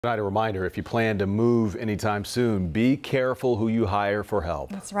Tonight, a reminder, if you plan to move anytime soon, be careful who you hire for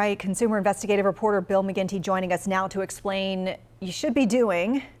help. That's right. Consumer investigative reporter Bill McGinty joining us now to explain you should be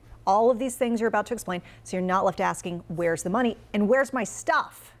doing all of these things you're about to explain, so you're not left asking, where's the money and where's my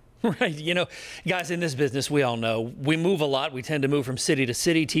stuff? Right. You know, guys, in this business, we all know we move a lot. We tend to move from city to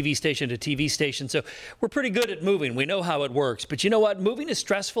city, TV station to TV station. So we're pretty good at moving. We know how it works. But you know what? Moving is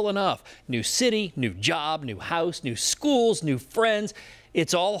stressful enough. New city, new job, new house, new schools, new friends.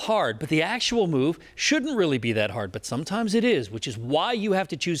 It's all hard, but the actual move shouldn't really be that hard. But sometimes it is, which is why you have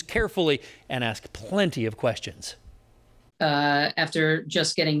to choose carefully and ask plenty of questions. After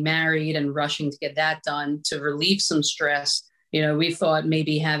just getting married and rushing to get that done to relieve some stress, you know, we thought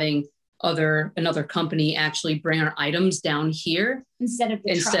maybe having another company actually bring our items down here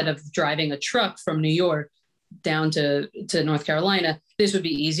instead of driving a truck from New York down to North Carolina. This would be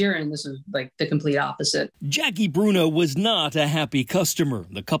easier, and this is like the complete opposite. Jackie Bruno was not a happy customer.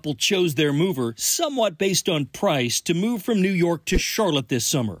 The couple chose their mover somewhat based on price to move from New York to Charlotte this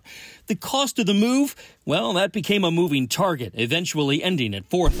summer. The cost of the move, well, that became a moving target, eventually ending at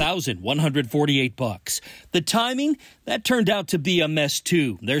 $4,148. The timing, that turned out to be a mess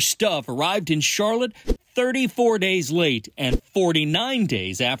too. Their stuff arrived in Charlotte 34 days late and 49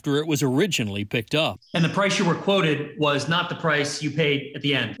 days after it was originally picked up. And the price you were quoted was not the price you paid at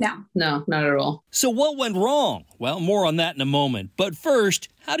the end. No, not at all. So what went wrong? Well, more on that in a moment. But first,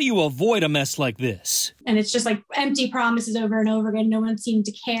 how do you avoid a mess like this? And it's just like empty promises over and over again. No one seemed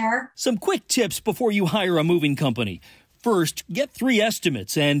to care. Some quick tips before you hire a moving company. First, get 3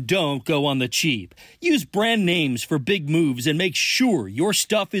 estimates and don't go on the cheap. Use brand names for big moves and make sure your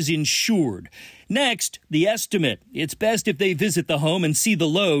stuff is insured. Next, the estimate. It's best if they visit the home and see the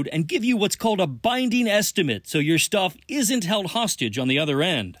load and give you what's called a binding estimate so your stuff isn't held hostage on the other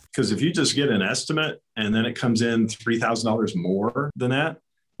end. Because if you just get an estimate and then it comes in $3,000 more than that,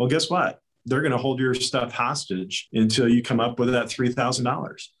 well, guess what? They're going to hold your stuff hostage until you come up with that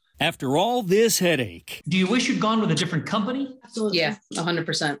 $3,000. After all this headache. Do you wish you'd gone with a different company? Absolutely. Yeah,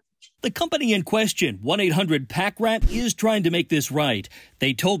 100%. The company in question, 1-800-PACK-RAT, is trying to make this right.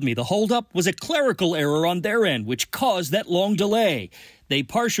 They told me the holdup was a clerical error on their end, which caused that long delay. They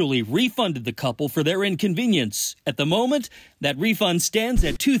partially refunded the couple for their inconvenience. At the moment, that refund stands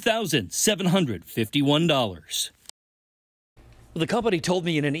at $2,751. The company told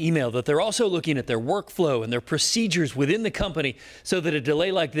me in an email that they're also looking at their workflow and their procedures within the company so that a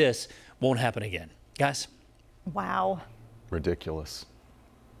delay like this won't happen again. Guys? Wow. Ridiculous.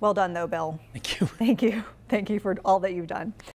 Well done, though, Bill. Thank you. Thank you. Thank you for all that you've done.